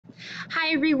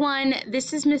Hi everyone,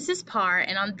 this is Mrs. Parr,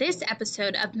 and on this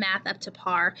episode of Math Up to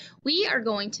Par, we are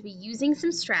going to be using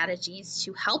some strategies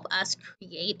to help us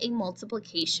create a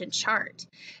multiplication chart.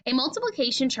 A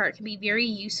multiplication chart can be very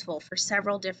useful for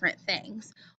several different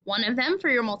things. One of them for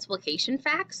your multiplication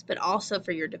facts, but also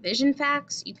for your division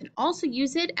facts. You can also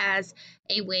use it as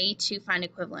a way to find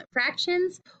equivalent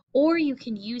fractions, or you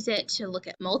can use it to look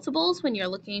at multiples when you're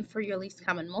looking for your least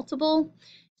common multiple.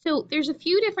 So there's a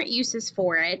few different uses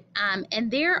for it,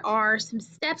 and there are some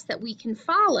steps that we can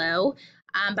follow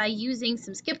by using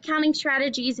some skip counting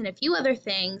strategies and a few other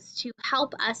things to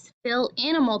help us fill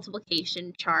in a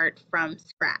multiplication chart from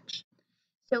scratch.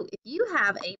 So if you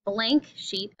have a blank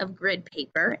sheet of grid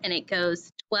paper and it goes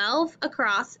 12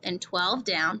 across and 12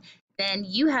 down, then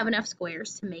you have enough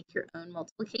squares to make your own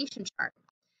multiplication chart.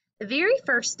 The very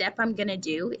first step I'm going to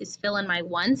do is fill in my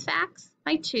ones facts,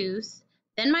 my twos,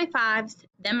 then my fives,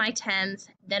 then my tens,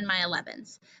 then my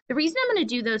 11s. The reason I'm going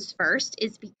to do those first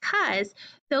is because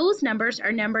those numbers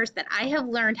are numbers that I have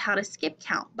learned how to skip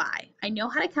count by. I know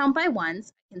how to count by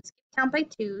ones, I can skip count by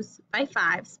twos, by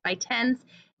fives, by tens,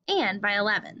 and by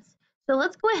 11s. So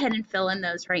let's go ahead and fill in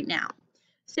those right now.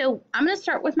 So I'm going to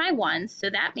start with my ones, so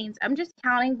that means I'm just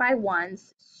counting by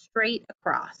ones straight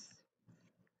across.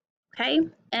 Okay,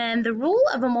 and the rule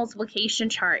of a multiplication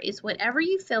chart is whatever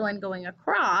you fill in going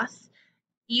across,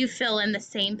 you fill in the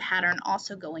same pattern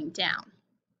also going down.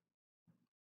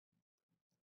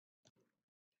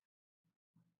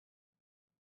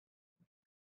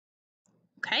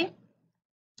 Okay,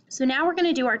 so now we're going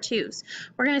to do our twos.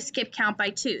 We're going to skip count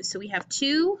by twos. So we have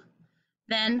 2,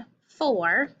 then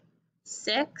 4,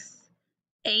 6,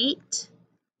 8,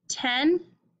 10,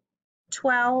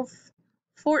 12,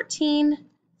 14,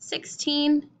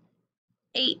 16,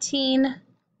 18,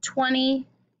 20,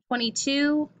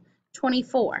 22,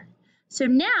 24. So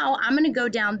now I'm going to go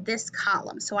down this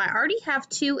column. So I already have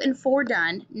 2 and 4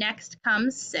 done. Next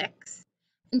comes 6.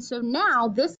 And so now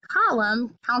this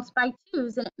column counts by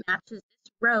twos and it matches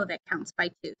this row that counts by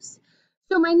twos.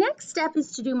 So my next step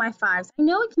is to do my fives. I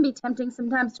know it can be tempting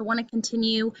sometimes to want to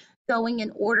continue going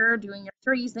in order, doing your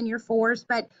threes and your fours,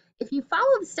 but if you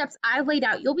follow the steps I've laid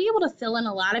out, you'll be able to fill in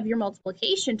a lot of your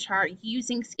multiplication chart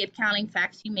using skip counting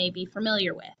facts you may be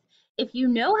familiar with. If you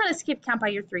know how to skip count by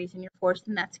your threes and your fours,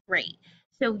 then that's great.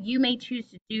 So you may choose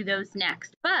to do those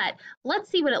next, but let's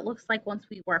see what it looks like once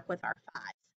we work with our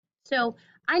fives. So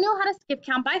I know how to skip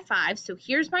count by fives, so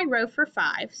here's my row for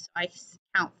fives. So I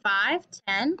count 5,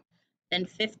 10, then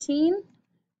 15,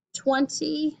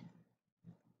 20,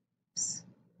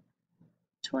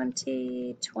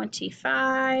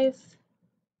 25,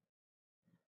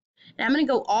 and I'm going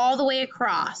to go all the way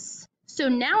across. So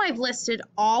now I've listed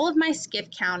all of my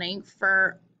skip counting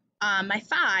for my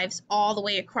fives all the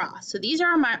way across. So these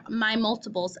are my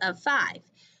multiples of 5.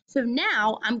 So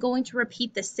now I'm going to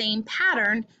repeat the same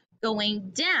pattern going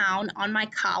down on my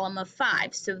column of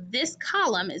 5. So this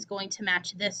column is going to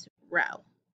match this row.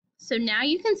 So now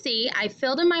you can see I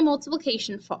filled in my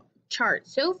multiplication chart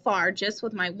so far just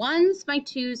with my ones, my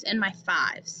twos, and my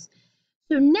fives.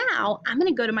 So now I'm going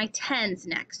to go to my tens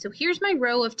next. So here's my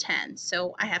row of tens.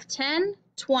 So I have 10,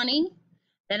 20,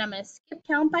 then I'm going to skip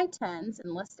count by tens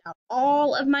and list out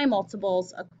all of my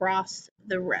multiples across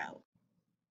the row.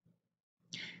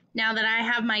 Now that I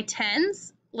have my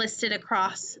tens listed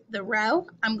across the row,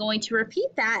 I'm going to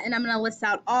repeat that and I'm going to list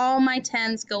out all my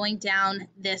tens going down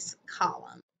this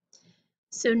column.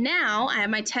 So now I have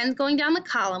my tens going down the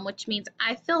column, which means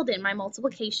I filled in my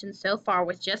multiplication so far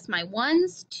with just my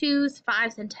ones, twos,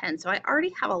 fives, and tens. So I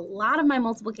already have a lot of my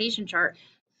multiplication chart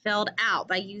filled out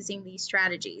by using these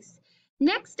strategies.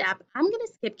 Next up, I'm going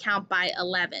to skip count by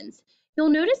 11s. You'll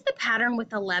notice the pattern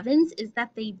with 11s is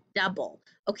that they double.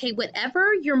 Okay,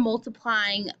 whatever you're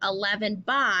multiplying 11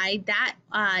 by, that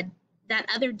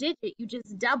other digit, you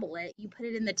just double it. You put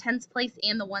it in the tens place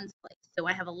and the ones place. So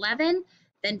I have 11,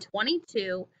 then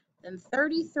 22, then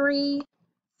 33,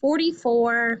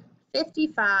 44,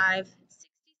 55,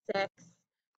 66,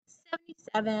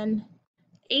 77,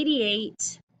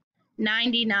 88,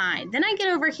 99. Then I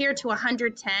get over here to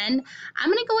 110. I'm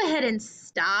going to go ahead and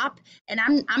stop, and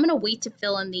I'm going to wait to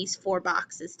fill in these 4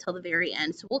 boxes till the very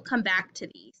end. So we'll come back to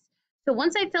these. So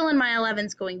once I fill in my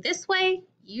 11s going this way,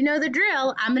 you know the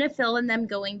drill. I'm going to fill in them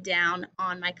going down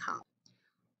on my column.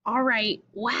 All right,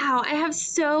 wow, I have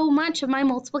so much of my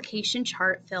multiplication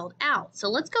chart filled out. So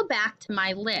let's go back to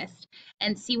my list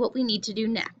and see what we need to do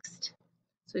next.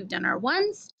 So we've done our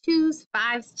ones, twos,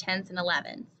 fives, tens, and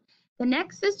 11s. The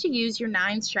next is to use your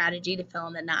 9 strategy to fill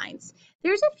in the 9s.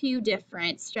 There's a few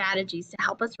different strategies to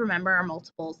help us remember our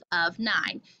multiples of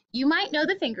 9. You might know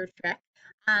the finger trick.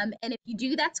 And if you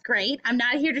do, that's great. I'm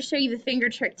not here to show you the finger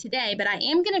trick today, but I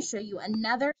am going to show you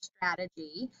another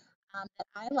strategy that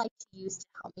I like to use to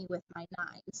help me with my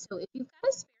nines. So if you've got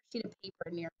a spare sheet of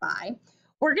paper nearby,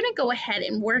 we're going to go ahead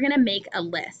and we're going to make a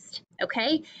list,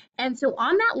 okay? And so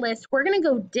on that list, we're going to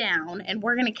go down and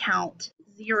we're going to count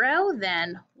 0,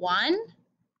 then 1,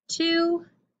 2,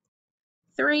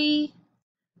 3,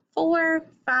 4,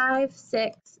 5,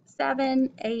 6,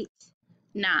 7, 8,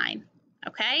 9.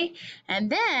 Okay,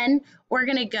 and then we're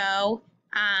going to go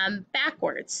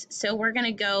backwards. So we're going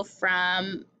to go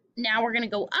from, now we're going to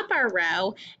go up our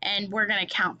row and we're going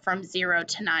to count from 0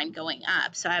 to 9 going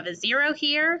up. So I have a 0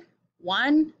 here,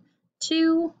 1,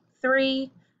 2,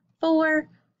 3, 4,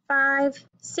 5,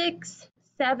 6,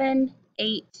 7,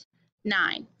 8,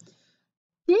 9.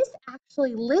 This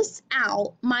actually lists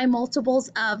out my multiples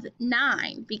of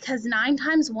 9 because 9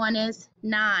 times 1 is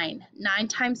 9, 9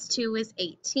 times 2 is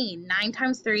 18, 9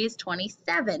 times 3 is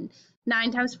 27,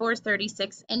 9 times 4 is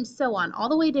 36, and so on, all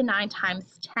the way to 9 times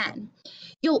 10.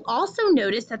 You'll also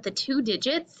notice that the 2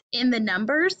 digits in the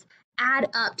numbers add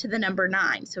up to the number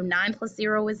 9. So 9 plus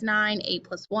 0 is 9, 8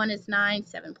 plus 1 is 9,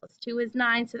 7 plus 2 is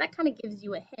 9. So that kind of gives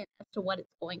you a hint as to what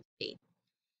it's going to be.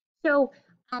 So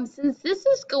since this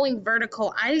is going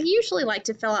vertical, I usually like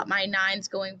to fill out my nines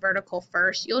going vertical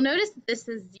first. You'll notice that this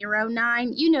is 0,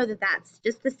 9. You know that that's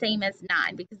just the same as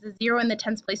 9 because the 0 in the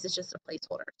tens place is just a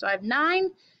placeholder. So I have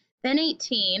 9, then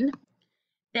 18.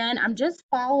 Then I'm just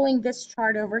following this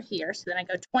chart over here. So then I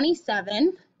go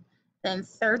 27, then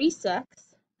 36,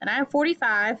 then I have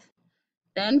 45,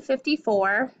 then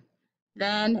 54,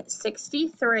 then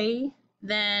 63,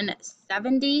 then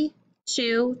 70,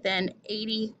 then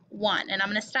 81. And I'm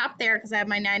going to stop there because I have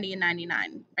my 90 and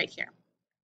 99 right here.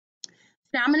 So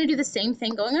now I'm going to do the same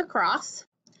thing going across.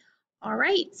 All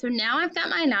right, so now I've got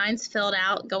my nines filled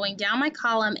out going down my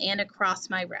column and across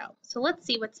my row. So let's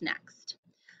see what's next.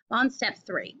 I'm on step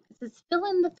 3. It says fill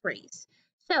in the 3s.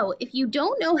 So if you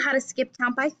don't know how to skip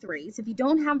count by 3s, if you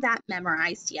don't have that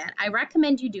memorized yet, I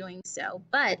recommend you doing so.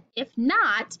 But if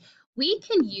not, we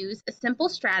can use a simple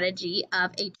strategy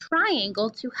of a triangle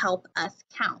to help us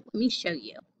count. Let me show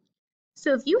you.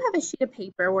 So if you have a sheet of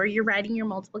paper where you're writing your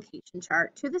multiplication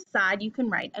chart, to the side you can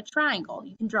write a triangle.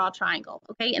 You can draw a triangle,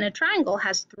 okay? And a triangle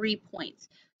has 3 points.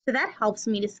 So that helps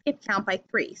me to skip count by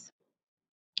 3s.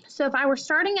 So if I were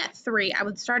starting at 3, I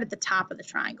would start at the top of the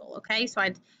triangle, okay? So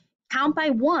I'd count by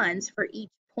 1s for each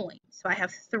point. So I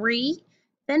have 3,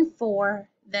 then 4,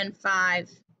 then 5,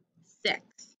 6.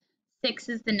 6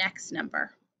 is the next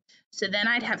number. So then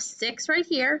I'd have 6 right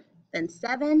here, then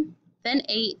 7, then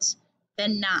 8,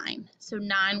 then 9. So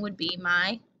 9 would be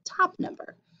my top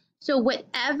number. So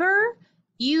whatever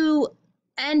you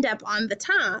end up on the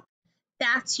top,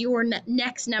 that's your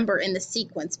next number in the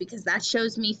sequence because that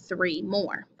shows me 3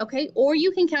 more, okay? Or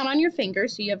you can count on your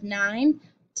fingers. So you have 9,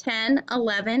 10,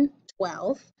 11,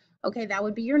 12. Okay, that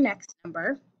would be your next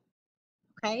number,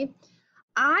 okay?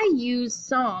 I use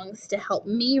songs to help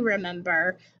me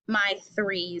remember my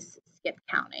 3s skip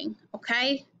counting,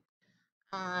 okay?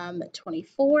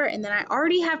 24, and then I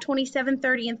already have 27,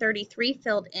 30, and 33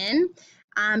 filled in.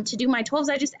 To do my 12s,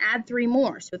 I just add 3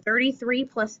 more. So 33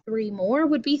 plus 3 more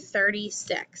would be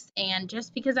 36. And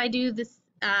just because I do this,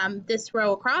 this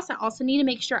row across, I also need to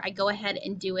make sure I go ahead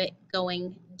and do it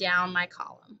going down my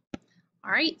column.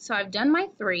 All right, so I've done my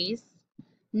 3s.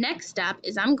 Next up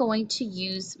is I'm going to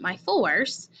use my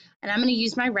 4s, and I'm going to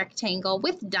use my rectangle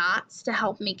with dots to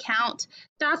help me count.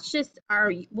 Dots just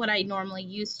are what I normally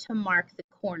use to mark the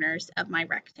corners of my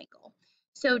rectangle.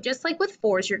 So just like with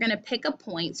 4s, you're going to pick a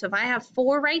point. So if I have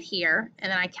 4 right here, and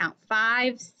then I count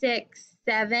 5, 6,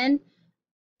 7,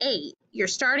 8, your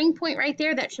starting point right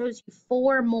there, that shows you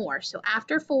 4 more. So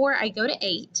after 4, I go to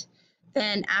 8.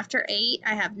 Then after 8,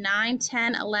 I have 9,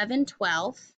 10, 11,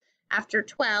 12. After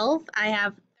 12, I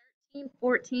have 13,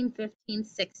 14, 15,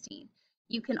 16.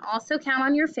 You can also count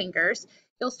on your fingers.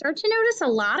 You'll start to notice a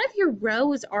lot of your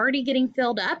row is already getting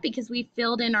filled up because we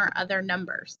filled in our other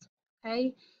numbers,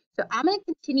 okay? So I'm going to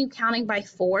continue counting by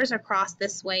 4s across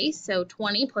this way. So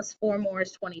 20 plus 4 more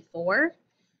is 24,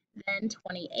 then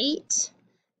 28,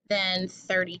 then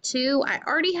 32. I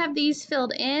already have these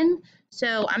filled in,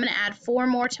 so I'm going to add 4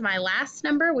 more to my last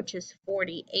number, which is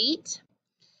 48.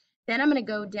 Then I'm going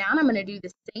to go down. I'm going to do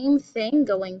the same thing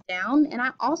going down, and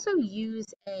I also use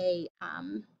a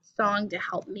song to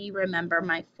help me remember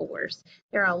my 4s.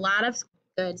 There are a lot of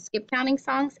good skip counting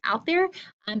songs out there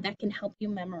that can help you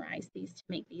memorize these to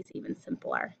make these even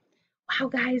simpler. Wow,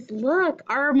 guys, look,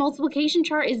 our multiplication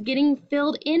chart is getting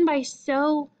filled in by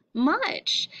so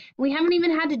much. We haven't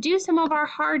even had to do some of our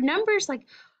hard numbers like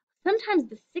sometimes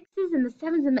the 6s and the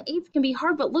 7s and the 8s can be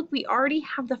hard, but look, we already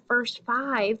have the first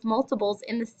 5 multiples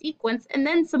in the sequence and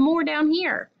then some more down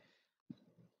here.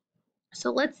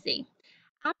 So let's see.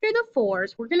 After the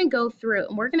 4s, we're going to go through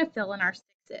and we're going to fill in our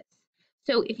 6s.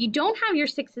 So if you don't have your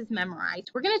 6s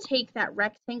memorized, we're going to take that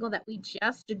rectangle that we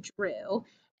just drew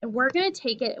and we're going to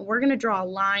take it and we're going to draw a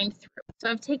line through. So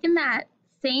I've taken that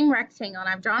same rectangle and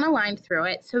I've drawn a line through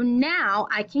it. So now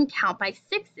I can count by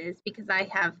 6s because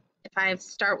if I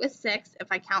start with 6, if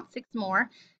I count 6 more,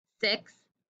 6,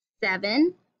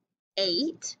 7,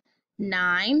 8,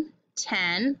 9,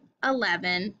 10,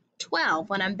 11, 12.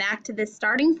 When I'm back to this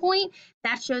starting point,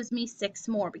 that shows me 6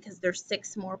 more because there's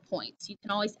 6 more points. You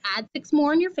can always add 6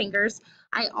 more on your fingers.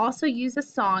 I also use a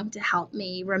song to help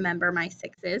me remember my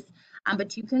 6s,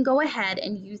 but you can go ahead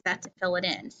and use that to fill it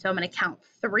in. So I'm going to count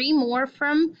 3 more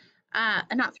from,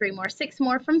 not 3 more, 6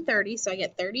 more from 30, so I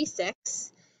get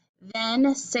 36.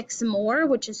 Then 6 more,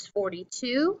 which is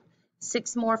 42.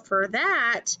 6 more for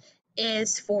that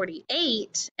is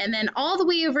 48, and then all the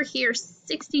way over here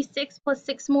 66 plus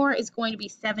 6 more is going to be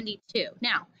 72.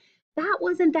 Now that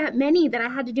wasn't that many that I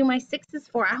had to do my 6s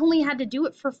for. I only had to do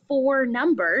it for 4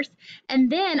 numbers,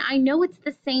 and then I know it's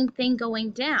the same thing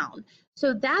going down.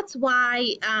 So that's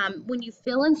why when you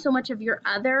fill in so much of your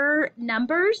other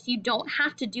numbers, you don't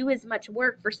have to do as much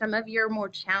work for some of your more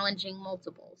challenging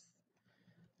multiples.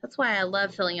 That's why I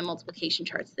love filling in multiplication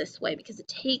charts this way, because it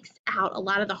takes out a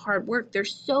lot of the hard work.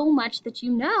 There's so much that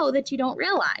you know that you don't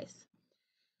realize.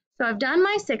 So I've done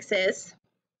my 6s.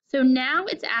 So now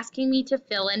it's asking me to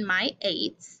fill in my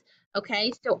 8s.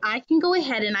 Okay, so I can go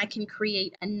ahead and I can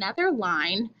create another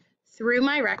line through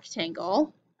my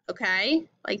rectangle, okay,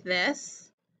 like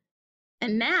this.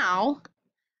 And now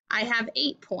I have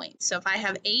 8 points. So if I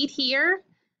have 8 here,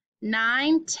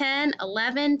 9, 10,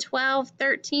 11, 12,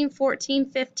 13,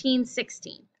 14, 15,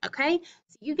 16. Okay,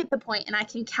 so you get the point, and I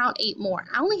can count 8 more.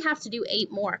 I only have to do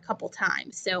 8 more a couple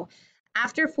times. So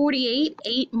after 48,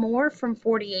 8 more from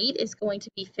 48 is going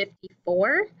to be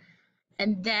 54.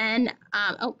 And then,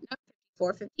 not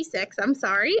 54, 56. I'm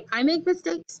sorry. I make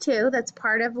mistakes too. That's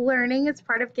part of learning. It's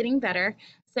part of getting better.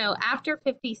 So after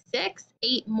 56,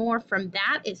 8 more from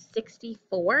that is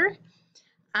 64.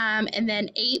 And then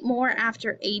 8 more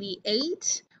after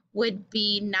 88 would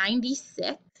be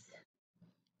 96.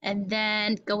 And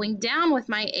then going down with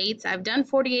my 8s, I've done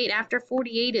 48. After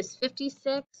 48 is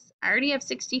 56. I already have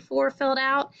 64 filled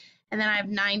out. And then I have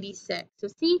 96. So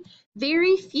see,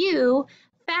 very few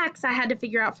facts I had to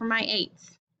figure out for my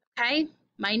 8s. Okay,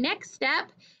 my next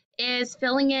step is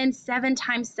filling in 7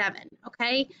 times 7.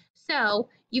 Okay, so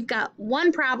you've got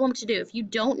one problem to do. If you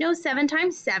don't know 7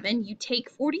 times 7, you take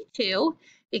 42,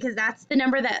 because that's the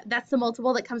number that's the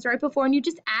multiple that comes right before, and you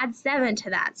just add 7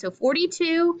 to that. So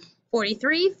 42,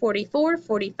 43, 44,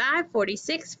 45,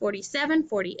 46, 47,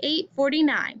 48,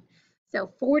 49.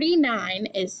 So 49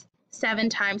 is 7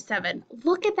 times 7.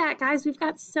 Look at that, guys. We've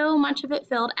got so much of it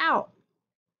filled out.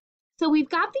 So we've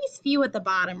got these few at the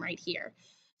bottom right here.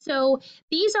 So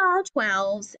these are our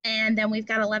 12s, and then we've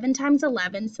got 11 times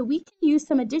 11. So we can use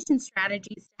some addition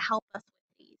strategies to help us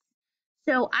with these.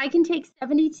 So I can take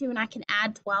 72 and I can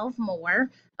add 12 more.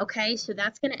 Okay, so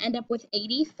that's going to end up with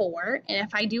 84. And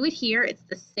if I do it here, it's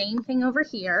the same thing over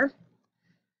here.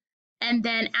 And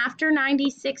then after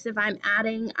 96, if I'm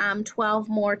adding 12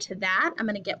 more to that, I'm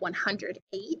going to get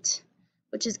 108,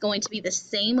 which is going to be the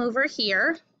same over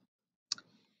here.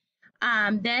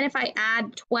 Then if I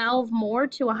add 12 more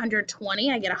to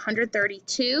 120, I get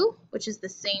 132, which is the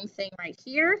same thing right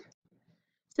here.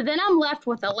 So then I'm left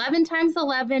with 11 times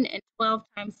 11 and 12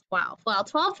 times 12. Well,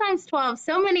 12 times 12,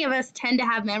 so many of us tend to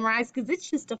have memorized because it's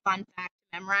just a fun fact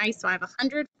to memorize. So I have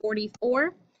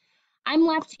 144. I'm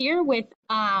left here with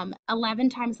 11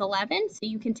 times 11. So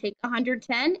you can take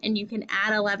 110 and you can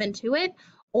add 11 to it.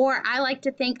 Or I like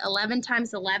to think 11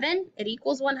 times 11, it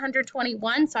equals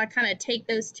 121. So I kind of take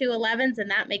those two 11s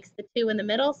and that makes the 2 in the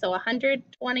middle. So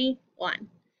 121.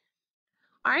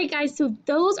 All right, guys, so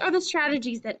those are the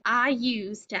strategies that I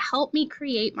use to help me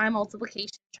create my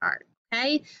multiplication chart,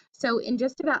 okay? So in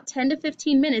just about 10 to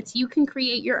 15 minutes, you can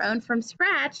create your own from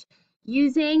scratch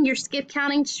using your skip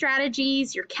counting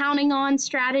strategies, your counting on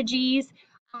strategies,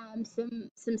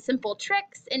 some simple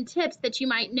tricks and tips that you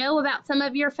might know about some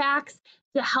of your facts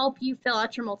to help you fill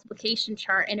out your multiplication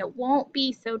chart. And it won't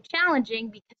be so challenging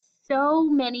because so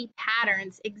many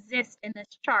patterns exist in this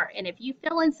chart. And if you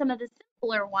fill in some of the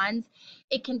simpler ones,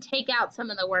 it can take out some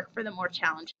of the work for the more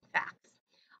challenging facts.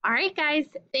 All right, guys,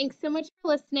 thanks so much for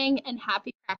listening and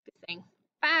happy practicing.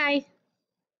 Bye.